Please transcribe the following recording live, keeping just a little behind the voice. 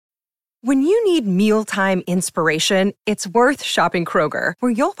When you need mealtime inspiration, it's worth shopping Kroger,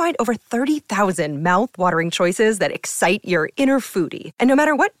 where you'll find over 30,000 mouth-watering choices that excite your inner foodie. And no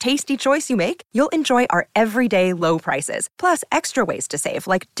matter what tasty choice you make, you'll enjoy our everyday low prices, plus extra ways to save,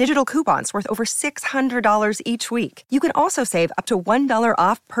 like digital coupons worth over $600 each week. You can also save up to $1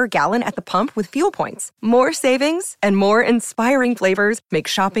 off per gallon at the pump with fuel points. More savings and more inspiring flavors make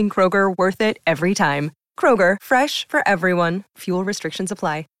shopping Kroger worth it every time. Kroger, fresh for everyone. Fuel restrictions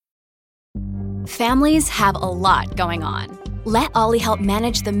apply. Families have a lot going on. Let Ollie help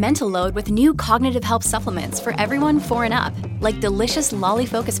manage the mental load with new cognitive help supplements for everyone 4 and up, like delicious Lolly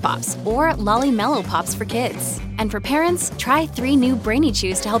Focus Pops or Lolly Mellow Pops for kids. And for parents, try 3 new Brainy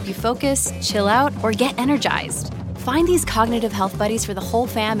Chews to help you focus, chill out, or get energized. Find these cognitive health buddies for the whole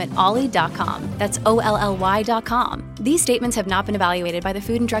fam at ollie.com. That's OLLY.com. These statements have not been evaluated by the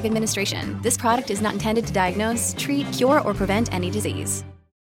Food and Drug Administration. This product is not intended to diagnose, treat, cure, or prevent any disease.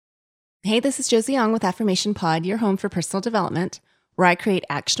 Hey, this is Josie Young with Affirmation Pod, your home for personal development, where I create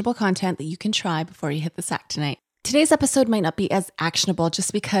actionable content that you can try before you hit the sack tonight. Today's episode might not be as actionable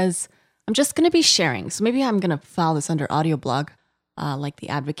just because I'm just going to be sharing. So maybe I'm going to file this under audio blog, like the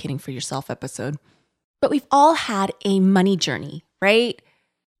Advocating for Yourself episode. But we've all had a money journey, right?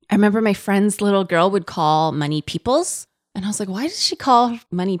 I remember my friend's little girl would call money peoples. And I was like, why does she call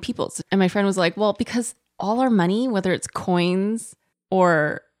money peoples? And my friend was like, well, because all our money, whether it's coins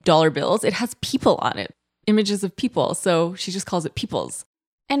or dollar bills, it has people on it, images of people. So she just calls it peoples.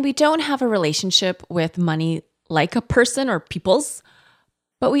 And we don't have a relationship with money like a person or peoples,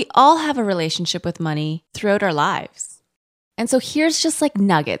 but we all have a relationship with money throughout our lives. And so here's just like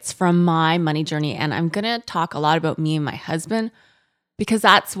nuggets from my money journey. And I'm going to talk a lot about me and my husband because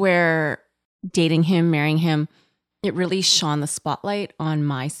that's where dating him, marrying him, it really shone the spotlight on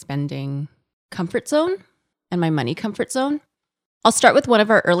my spending comfort zone and my money comfort zone. I'll start with one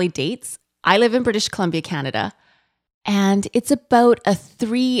of our early dates. I live in British Columbia, Canada, and it's about a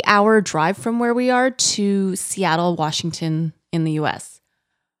 3-hour drive from where we are to Seattle, Washington in the US.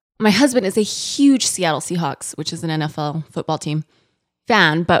 My husband is a huge Seattle Seahawks, which is an NFL football team,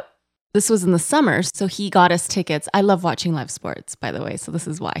 fan, but this was in the summer, so he got us tickets. I love watching live sports, by the way, so this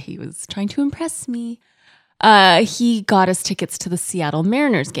is why he was trying to impress me. He got us tickets to the Seattle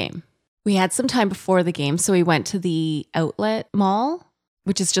Mariners game. We had some time before the game, so we went to the Outlet Mall,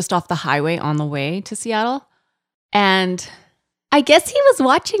 which is just off the highway on the way to Seattle. And I guess he was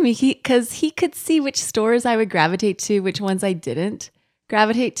watching me because he could see which stores I would gravitate to, which ones I didn't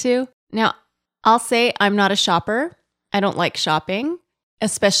gravitate to. Now, I'll say I'm not a shopper. I don't like shopping,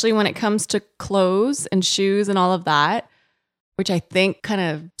 especially when it comes to clothes and shoes and all of that, which I think kind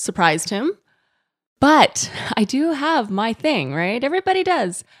of surprised him. But I do have my thing, right? Everybody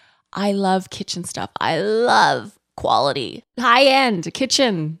does. I love kitchen stuff. I love quality, high-end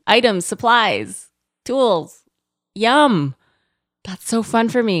kitchen items, supplies, tools. Yum. That's so fun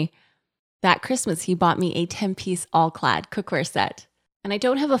for me. That Christmas, he bought me a 10-piece all-clad cookware set. And I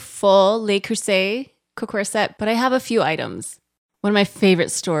don't have a full Le Creuset cookware set, but I have a few items. One of my favorite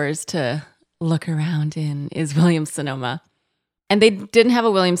stores to look around in is Williams-Sonoma. And they didn't have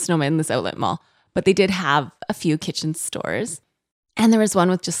a Williams-Sonoma in this outlet mall, but they did have a few kitchen stores. And there was one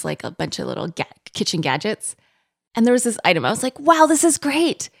with just like a bunch of little kitchen gadgets. And there was this item. I was like, wow, this is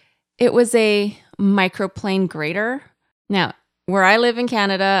great. It was a microplane grater. Now, where I live in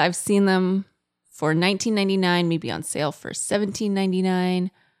Canada, I've seen them for $19.99, maybe on sale for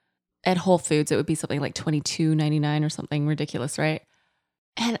 $17.99. At Whole Foods, it would be something like $22.99 or something ridiculous, right?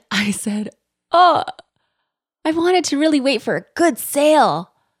 And I said, oh, I wanted to really wait for a good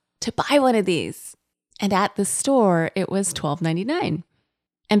sale to buy one of these. And at the store, it was $12.99.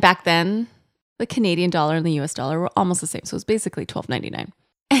 And back then, the Canadian dollar and the US dollar were almost the same. So it was basically $12.99.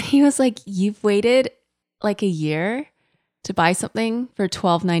 And he was like, you've waited like a year to buy something for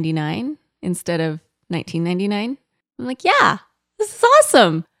 $12.99 instead of $19.99? I'm like, yeah, this is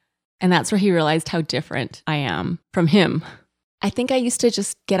awesome. And that's where he realized how different I am from him. I think I used to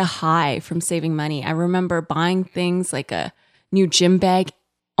just get a high from saving money. I remember buying things like a new gym bag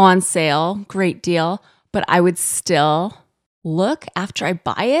on sale, great deal, but I would still look after I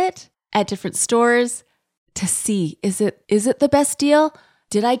buy it at different stores to see, is it the best deal?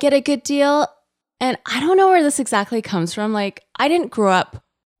 Did I get a good deal? And I don't know where this exactly comes from. Like, I didn't grow up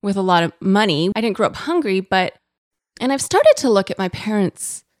with a lot of money. I didn't grow up hungry, and I've started to look at my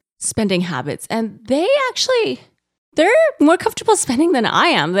parents' spending habits, and they're more comfortable spending than I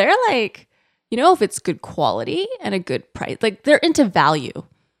am. They're like, if it's good quality and a good price, like they're into value.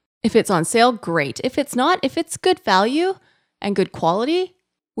 If it's on sale, great. If it's not, if it's good value and good quality,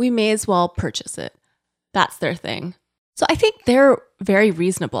 we may as well purchase it. That's their thing. So I think they're very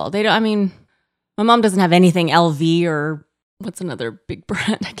reasonable. They don't, I mean, my mom doesn't have anything LV or what's another big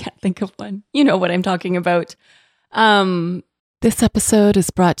brand? I can't think of one. You know what I'm talking about. This episode is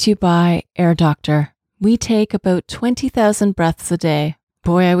brought to you by Air Doctor. We take about 20,000 breaths a day.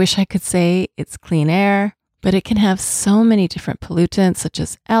 Boy, I wish I could say it's clean air, but it can have so many different pollutants such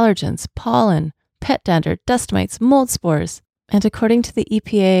as allergens, pollen, pet dander, dust mites, mold spores. And according to the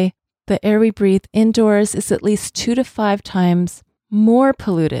EPA, the air we breathe indoors is at least 2 to 5 times more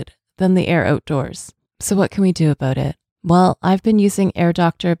polluted than the air outdoors. So what can we do about it? Well, I've been using Air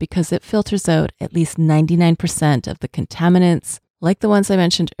Doctor because it filters out at least 99% of the contaminants, like the ones I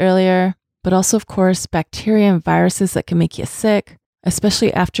mentioned earlier, but also, of course, bacteria and viruses that can make you sick,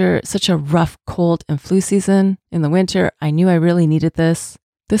 especially after such a rough cold and flu season in the winter. I knew I really needed this.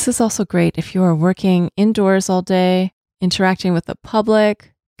 This is also great if you are working indoors all day, interacting with the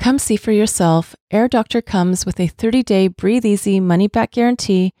public. Come see for yourself. Air Doctor comes with a 30-day breathe easy money back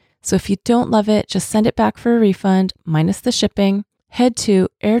guarantee. So if you don't love it, just send it back for a refund, minus the shipping. Head to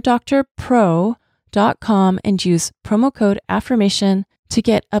airdoctorpro.com and use promo code AFFIRMATION to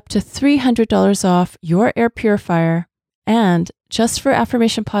get up to $300 off your air purifier. And just for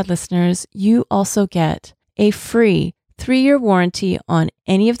Affirmation Pod listeners, you also get a free 3-year warranty on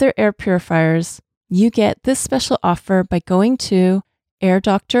any of their air purifiers. You get this special offer by going to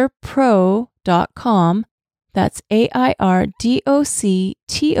airdoctorpro.com. That's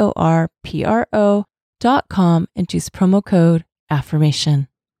airdoctorpro.com and use promo code AFFIRMATION.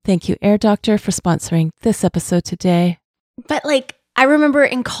 Thank you, Air Doctor, for sponsoring this episode today. But I remember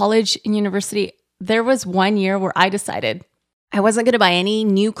in college and university, there was one year where I decided I wasn't going to buy any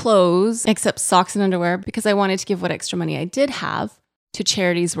new clothes except socks and underwear because I wanted to give what extra money I did have to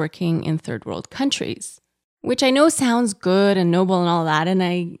charities working in third world countries, which I know sounds good and noble and all that, and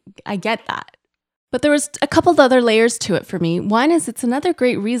I get that. But there was a couple of other layers to it for me. One is it's another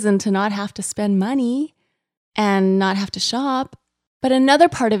great reason to not have to spend money and not have to shop. But another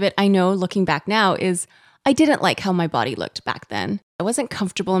part of it, I know looking back now, is I didn't like how my body looked back then. I wasn't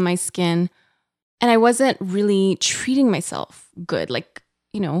comfortable in my skin and I wasn't really treating myself good,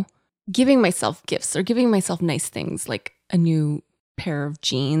 giving myself gifts or giving myself nice things like a new pair of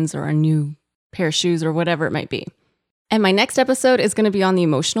jeans or a new pair of shoes or whatever it might be. And my next episode is going to be on the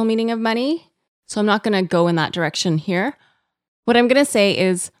emotional meaning of money. So I'm not going to go in that direction here. What I'm going to say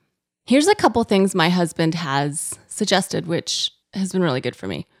is, here's a couple things my husband has suggested, which has been really good for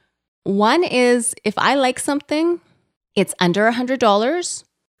me. One is if I like something, it's under $100,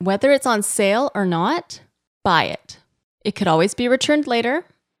 whether it's on sale or not, buy it. It could always be returned later,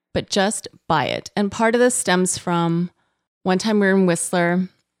 but just buy it. And part of this stems from one time we were in Whistler.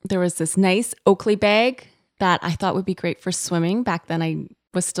 There was this nice Oakley bag that I thought would be great for swimming. Back then I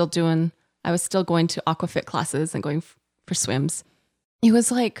was still going to aquafit classes and going for swims. It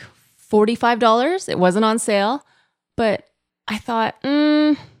was like $45. It wasn't on sale, but I thought,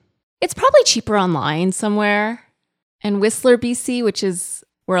 it's probably cheaper online somewhere. And Whistler, BC, which is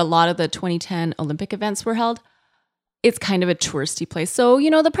where a lot of the 2010 Olympic events were held, it's kind of a touristy place. So,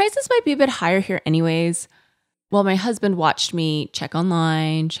 the prices might be a bit higher here anyways. Well, my husband watched me check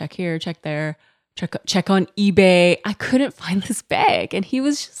online, check here, check there, check on eBay. I couldn't find this bag. And he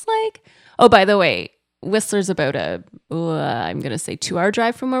was just like, oh, by the way, Whistler's about I'm going to say 2-hour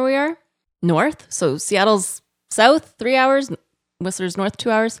drive from where we are, north. So Seattle's south, 3 hours, Whistler's north, 2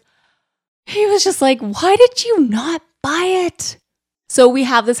 hours. He was just like, why did you not buy it? So we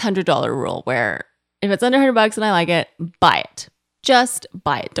have this $100 rule where if it's under $100 and I like it, buy it. Just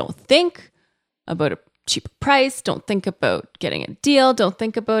buy it. Don't think about a cheaper price. Don't think about getting a deal. Don't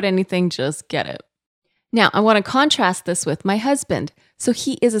think about anything. Just get it. Now, I want to contrast this with my husband. So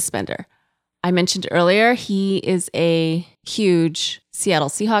he is a spender. I mentioned earlier, he is a huge Seattle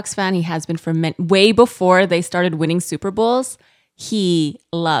Seahawks fan. He has been for way before they started winning Super Bowls. He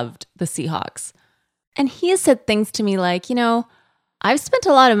loved the Seahawks. And he has said things to me like, I've spent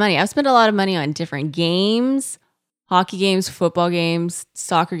a lot of money. I've spent a lot of money on different games, hockey games, football games,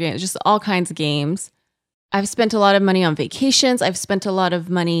 soccer games, just all kinds of games. I've spent a lot of money on vacations. I've spent a lot of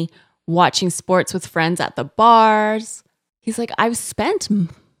money watching sports with friends at the bars. He's like, I've spent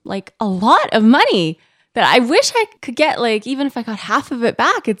a lot of money that I wish I could get, even if I got half of it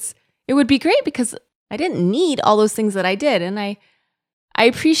back, it would be great because I didn't need all those things that I did. And I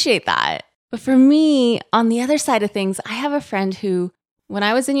appreciate that. But for me, on the other side of things, I have a friend who, when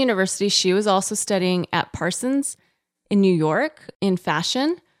I was in university, she was also studying at Parsons in New York in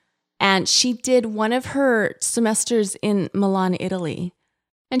fashion. And she did one of her semesters in Milan, Italy.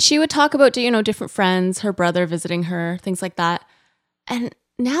 And she would talk about, different friends, her brother visiting her, things like that. And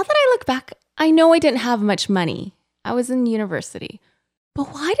now that I look back, I know I didn't have much money. I was in university.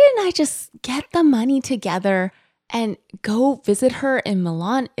 But why didn't I just get the money together and go visit her in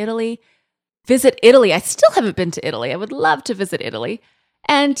Milan, Italy? Visit Italy. I still haven't been to Italy. I would love to visit Italy.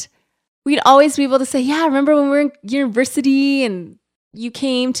 And we'd always be able to say, yeah, remember when we were in university and you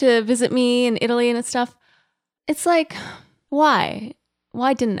came to visit me in Italy and stuff? It's like, why?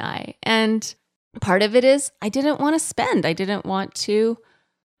 Why didn't I? And part of it is I didn't want to spend. I didn't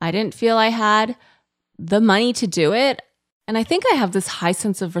feel I had the money to do it. And I think I have this high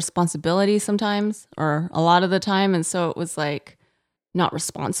sense of responsibility sometimes, or a lot of the time. And so it was like not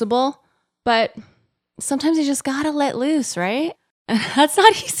responsible. But sometimes you just gotta let loose, right? And that's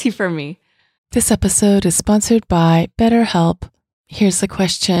not easy for me. This episode is sponsored by BetterHelp. Here's the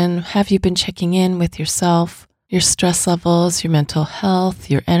question. Have you been checking in with yourself, your stress levels, your mental health,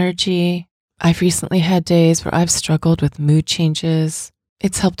 your energy? I've recently had days where I've struggled with mood changes.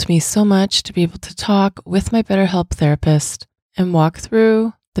 It's helped me so much to be able to talk with my BetterHelp therapist and walk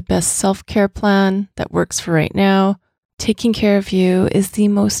through the best self-care plan that works for right now. Taking care of you is the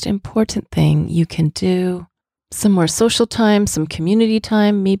most important thing you can do. Some more social time, some community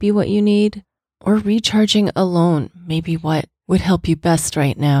time, maybe what you need, or recharging alone, maybe what would help you best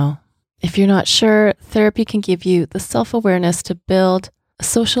right now. If you're not sure, therapy can give you the self-awareness to build a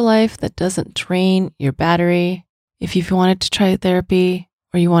social life that doesn't drain your battery. If you've wanted to try therapy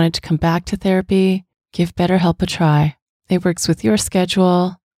or you wanted to come back to therapy, give BetterHelp a try. It works with your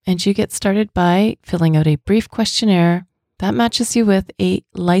schedule, and you get started by filling out a brief questionnaire that matches you with a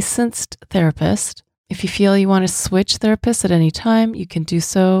licensed therapist. If you feel you want to switch therapists at any time, you can do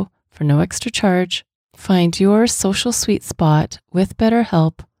so for no extra charge. Find your social sweet spot with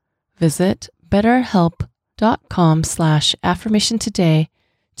BetterHelp. Visit betterhelp.com/affirmation today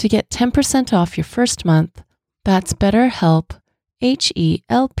to get 10% off your first month. That's BetterHelp,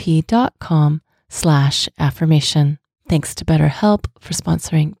 HELP.com/affirmation. Thanks to BetterHelp for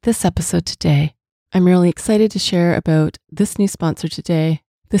sponsoring this episode today. I'm really excited to share about this new sponsor today.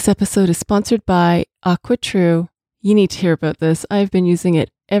 This episode is sponsored by AquaTrue. You need to hear about this. I've been using it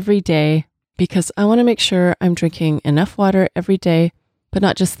every day because I want to make sure I'm drinking enough water every day, but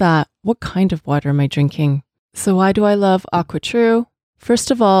not just that. What kind of water am I drinking? So why do I love AquaTrue?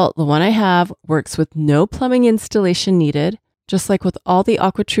 First of all, the one I have works with no plumbing installation needed. Just like with all the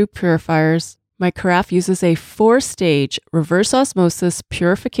AquaTrue purifiers, my carafe uses a 4-stage reverse osmosis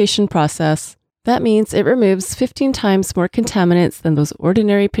purification process. That means it removes 15 times more contaminants than those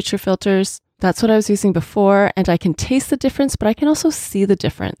ordinary pitcher filters. That's what I was using before, and I can taste the difference, but I can also see the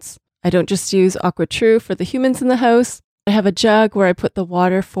difference. I don't just use AquaTrue for the humans in the house. I have a jug where I put the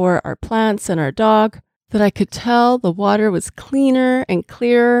water for our plants and our dog, that I could tell the water was cleaner and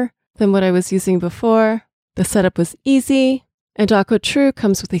clearer than what I was using before. The setup was easy, and AquaTrue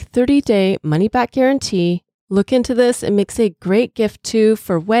comes with a 30-day money-back guarantee. Look into this. It makes a great gift too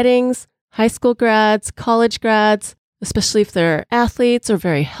for weddings, high school grads, college grads, especially if they're athletes or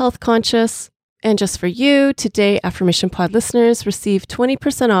very health conscious. And just for you, today Affirmation Pod listeners receive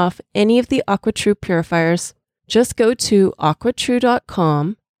 20% off any of the AquaTrue purifiers. Just go to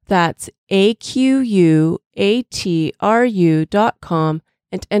aquatrue.com, that's AQUATRU.com,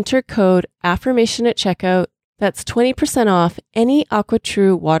 and enter code AFFIRMATION at checkout. That's 20% off any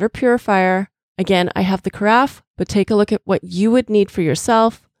AquaTrue water purifier. Again, I have the carafe, but take a look at what you would need for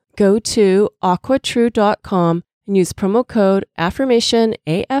yourself. Go to aquatrue.com and use promo code AFFIRMATION,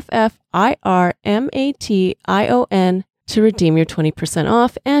 AFFIRMATION, to redeem your 20%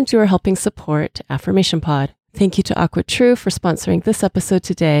 off, and you are helping support Affirmation Pod. Thank you to AquaTrue for sponsoring this episode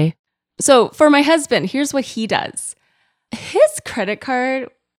today. So for my husband, here's what he does. His credit card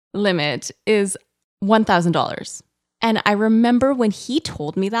limit is $1,000. And I remember when he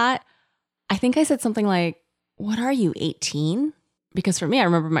told me that, I think I said something like, what are you, 18? Because for me, I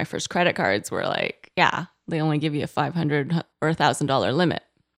remember my first credit cards were like, yeah, they only give you a $500 or $1,000 limit.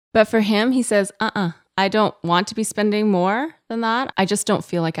 But for him, he says, I don't want to be spending more than that. I just don't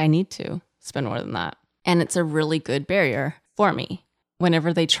feel like I need to spend more than that. And it's a really good barrier for me.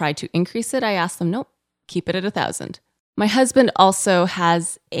 Whenever they try to increase it, I ask them, nope, keep it at 1,000. My husband also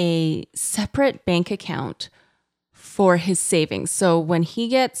has a separate bank account for his savings. So when he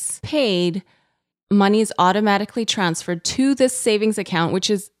gets paid, money is automatically transferred to this savings account,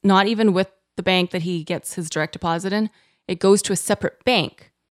 which is not even with the bank that he gets his direct deposit in. It goes to a separate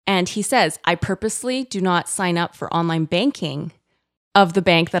bank. And he says, I purposely do not sign up for online banking of the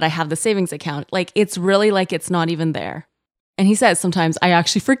bank that I have the savings account. Like, it's really like it's not even there. And he says, sometimes I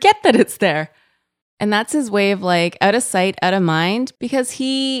actually forget that it's there. And that's his way of like out of sight, out of mind, because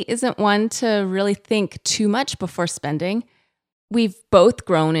he isn't one to really think too much before spending. We've both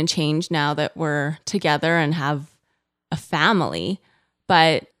grown and changed now that we're together and have a family,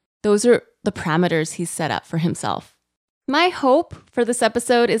 but those are the parameters he's set up for himself. My hope for this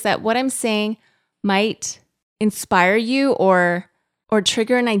episode is that what I'm saying might inspire you or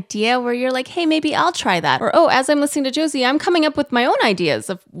trigger an idea where you're like, hey, maybe I'll try that. Or, oh, as I'm listening to Josie, I'm coming up with my own ideas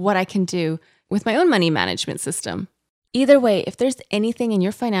of what I can do with my own money management system. Either way, if there's anything in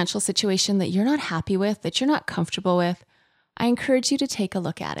your financial situation that you're not happy with, that you're not comfortable with, I encourage you to take a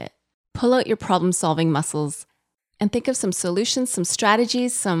look at it. Pull out your problem-solving muscles and think of some solutions, some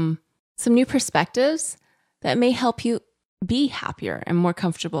strategies, some new perspectives that may help you be happier and more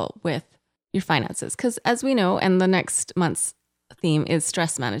comfortable with your finances. Because as we know, and the next month's theme is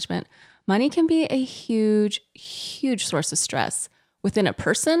stress management, money can be a huge, huge source of stress within a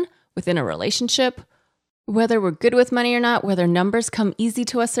person, within a relationship, whether we're good with money or not, whether numbers come easy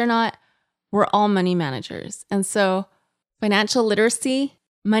to us or not, we're all money managers. And so financial literacy,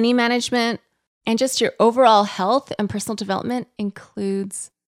 money management, and just your overall health and personal development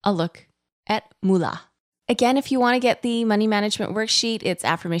includes a look at moolah. Again, if you want to get the money management worksheet, it's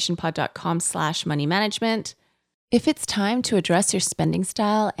affirmationpod.com/money management. If it's time to address your spending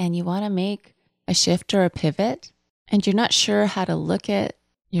style and you want to make a shift or a pivot, and you're not sure how to look at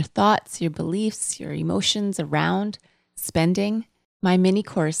your thoughts, your beliefs, your emotions around spending, my mini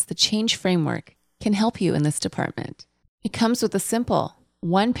course, The Change Framework, can help you in this department. It comes with a simple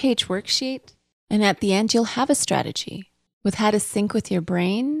one-page worksheet, and at the end, you'll have a strategy with how to sync with your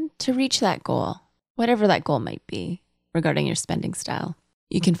brain to reach that goal, whatever that goal might be regarding your spending style.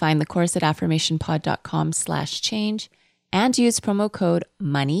 You can find the course at affirmationpod.com/change and use promo code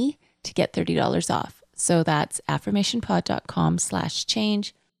MONEY to get $30 off. So that's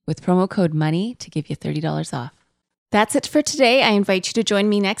affirmationpod.com/change with promo code MONEY to give you $30 off. That's it for today. I invite you to join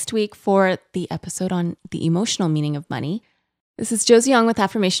me next week for the episode on the emotional meaning of money. This is Josie Young with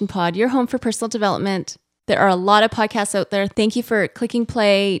Affirmation Pod, your home for personal development. There are a lot of podcasts out there. Thank you for clicking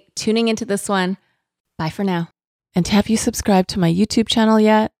play, tuning into this one. Bye for now. And have you subscribed to my YouTube channel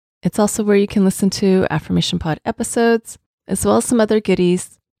yet? It's also where you can listen to Affirmation Pod episodes, as well as some other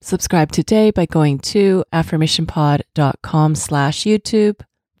goodies. Subscribe today by going to affirmationpod.com/YouTube.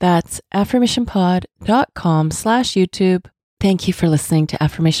 That's affirmationpod.com/YouTube. Thank you for listening to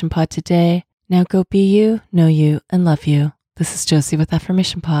Affirmation Pod today. Now go be you, know you, and love you. This is Josie with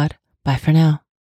Affirmation Pod. Bye for now.